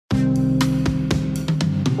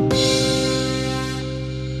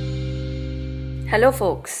Hello,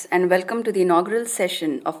 folks, and welcome to the inaugural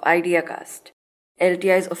session of IdeaCast,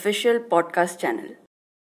 LTI's official podcast channel.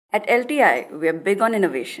 At LTI, we are big on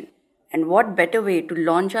innovation, and what better way to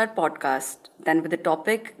launch our podcast than with a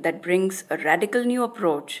topic that brings a radical new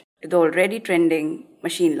approach to the already trending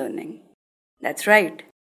machine learning. That's right.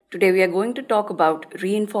 Today, we are going to talk about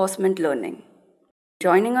reinforcement learning.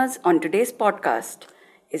 Joining us on today's podcast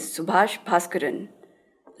is Subhash Bhaskaran,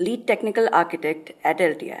 Lead Technical Architect at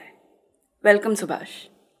LTI. Welcome, Subhash.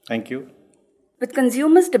 Thank you. With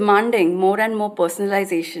consumers demanding more and more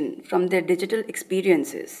personalization from their digital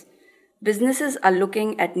experiences, businesses are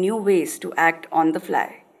looking at new ways to act on the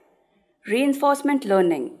fly. Reinforcement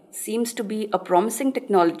learning seems to be a promising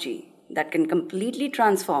technology that can completely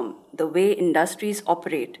transform the way industries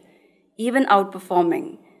operate, even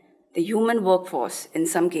outperforming the human workforce in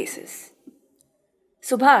some cases.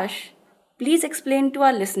 Subhash, please explain to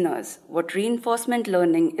our listeners what reinforcement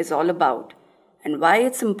learning is all about and why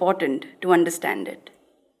it's important to understand it.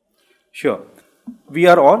 Sure. We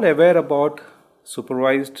are all aware about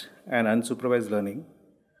supervised and unsupervised learning,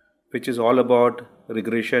 which is all about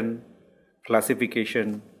regression,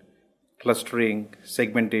 classification, clustering,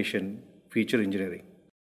 segmentation, feature engineering.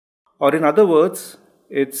 Or in other words,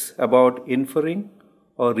 it's about inferring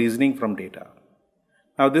or reasoning from data.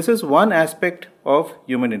 Now, this is one aspect of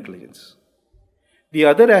human intelligence. The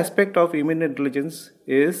other aspect of human intelligence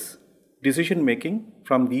is decision making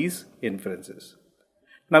from these inferences.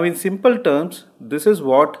 Now, in simple terms, this is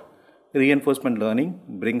what reinforcement learning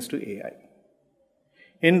brings to AI.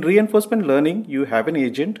 In reinforcement learning, you have an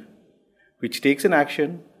agent which takes an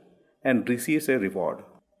action and receives a reward.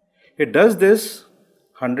 It does this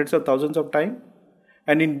hundreds of thousands of times,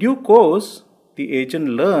 and in due course, the agent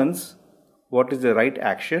learns what is the right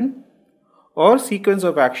action or sequence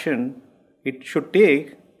of action it should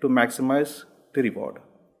take to maximize the reward.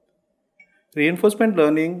 Reinforcement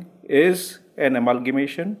learning is an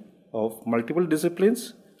amalgamation of multiple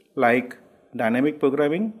disciplines like dynamic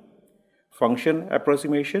programming, function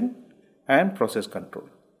approximation, and process control.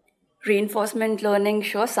 Reinforcement learning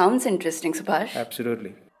sure sounds interesting, Subhash.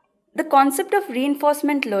 Absolutely. The concept of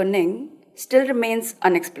reinforcement learning still remains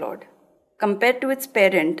unexplored compared to its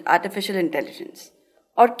parent, artificial intelligence,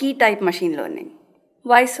 or key-type machine learning.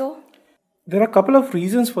 Why so? There are a couple of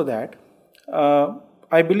reasons for that.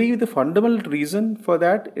 I believe the fundamental reason for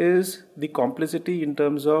that is the complexity in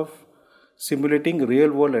terms of simulating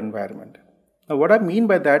real-world environment. Now, what I mean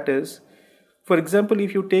by that is, for example,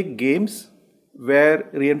 if you take games where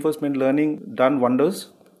reinforcement learning done wonders,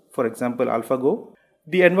 for example, AlphaGo,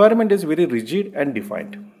 the environment is very rigid and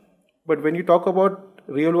defined. But when you talk about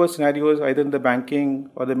real-world scenarios, either in the banking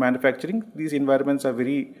or the manufacturing, these environments are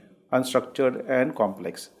very unstructured and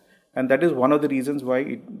complex. And that is one of the reasons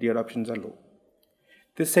why the adoptions are low.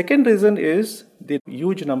 The second reason is the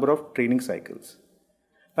huge number of training cycles.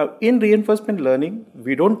 Now, in reinforcement learning,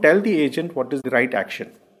 we don't tell the agent what is the right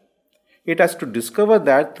action. It has to discover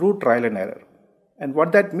that through trial and error. And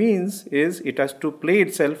what that means is it has to play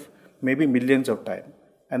itself maybe millions of times.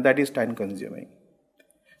 And that is time consuming.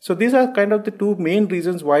 So these are kind of the two main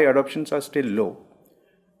reasons why adoptions are still low.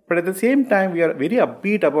 But at the same time, we are very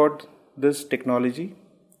upbeat about this technology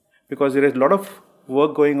because there is a lot of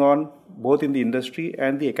work going on both in the industry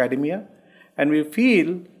and the academia. And we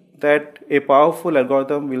feel that a powerful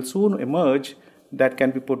algorithm will soon emerge that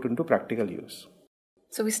can be put into practical use.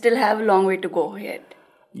 So we still have a long way to go yet.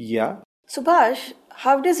 Yeah. Subhash,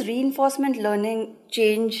 how does reinforcement learning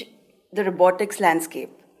change the robotics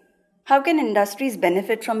landscape? How can industries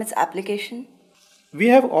benefit from its application? We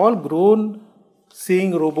have all grown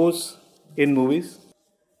seeing robots in movies.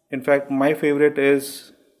 In fact, my favorite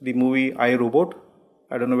is the movie I, Robot.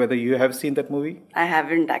 I don't know whether you have seen that movie. I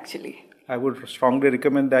haven't actually. I would strongly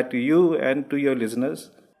recommend that to you and to your listeners.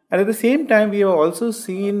 And at the same time, we have also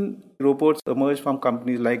seen robots emerge from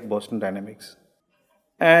companies like Boston Dynamics.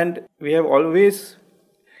 And we have always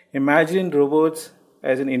imagined robots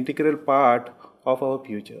as an integral part of our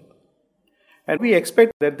future. And we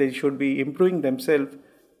expect that they should be improving themselves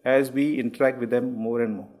as we interact with them more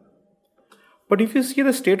and more. But if you see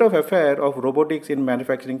the state of affair of robotics in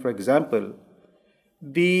manufacturing, for example,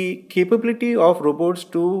 the capability of robots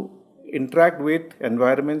to interact with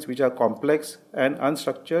environments which are complex and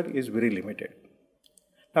unstructured is very limited.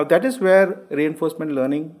 Now that is where reinforcement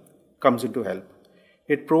learning comes into help.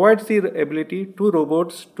 It provides the ability to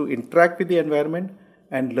robots to interact with the environment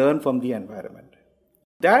and learn from the environment.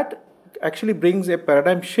 That actually brings a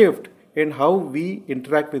paradigm shift in how we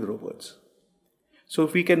interact with robots. So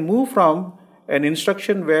if we can move from an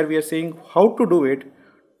instruction where we are saying how to do it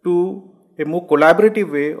to a more collaborative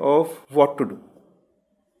way of what to do.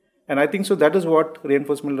 And I think so that is what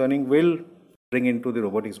reinforcement learning will bring into the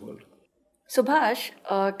robotics world. Subhash,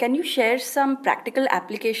 can you share some practical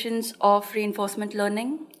applications of reinforcement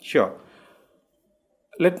learning? Sure.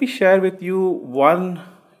 Let me share with you one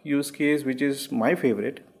use case which is my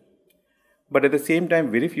favorite, but at the same time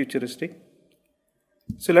very futuristic.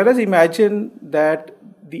 So let us imagine that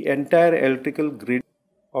the entire electrical grid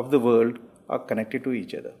of the world are connected to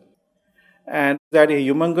each other, and that a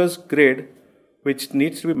humongous grid which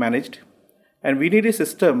needs to be managed, and we need a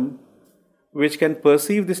system which can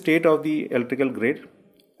perceive the state of the electrical grid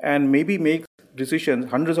and maybe make decisions,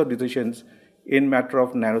 hundreds of decisions in matter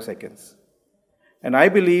of nanoseconds. And I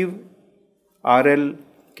believe RL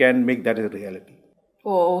can make that a reality.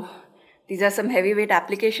 Oh, these are some heavyweight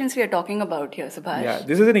applications we are talking about here, Subhash. Yeah,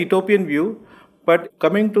 this is an utopian view, but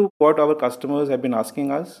coming to what our customers have been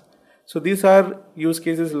asking us. So these are use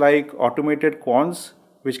cases like automated quants,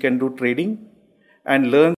 which can do trading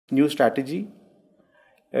and learn new strategy,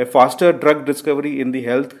 a faster drug discovery in the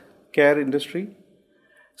healthcare industry,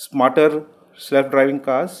 smarter self-driving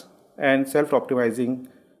cars, and self-optimizing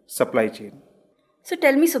supply chain. So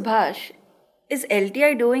tell me, Subhash, is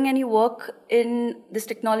LTI doing any work in this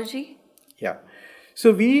technology? Yeah.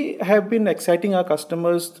 So we have been exciting our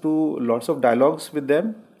customers through lots of dialogues with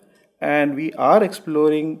them, and we are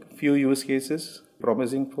exploring few use cases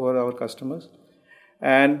promising for our customers.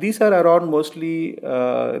 And these are around mostly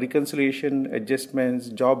reconciliation, adjustments,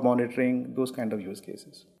 job monitoring, those kind of use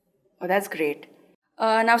cases. Oh, that's great.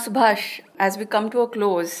 Now, Subhash, as we come to a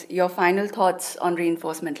close, your final thoughts on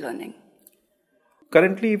reinforcement learning.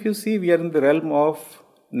 Currently, if you see, we are in the realm of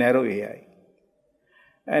narrow AI.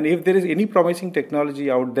 And if there is any promising technology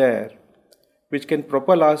out there which can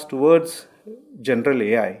propel us towards general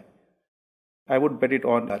AI, I would bet it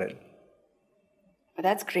on RL.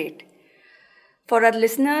 That's great. For our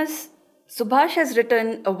listeners, Subhash has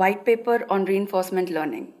written a white paper on reinforcement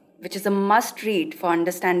learning, which is a must read for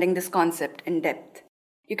understanding this concept in depth.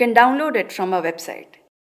 You can download it from our website.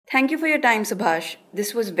 Thank you for your time, Subhash.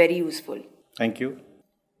 This was very useful. Thank you.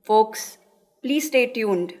 Folks, please stay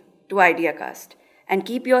tuned to IdeaCast and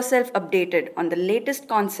keep yourself updated on the latest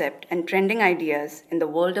concept and trending ideas in the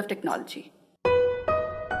world of technology.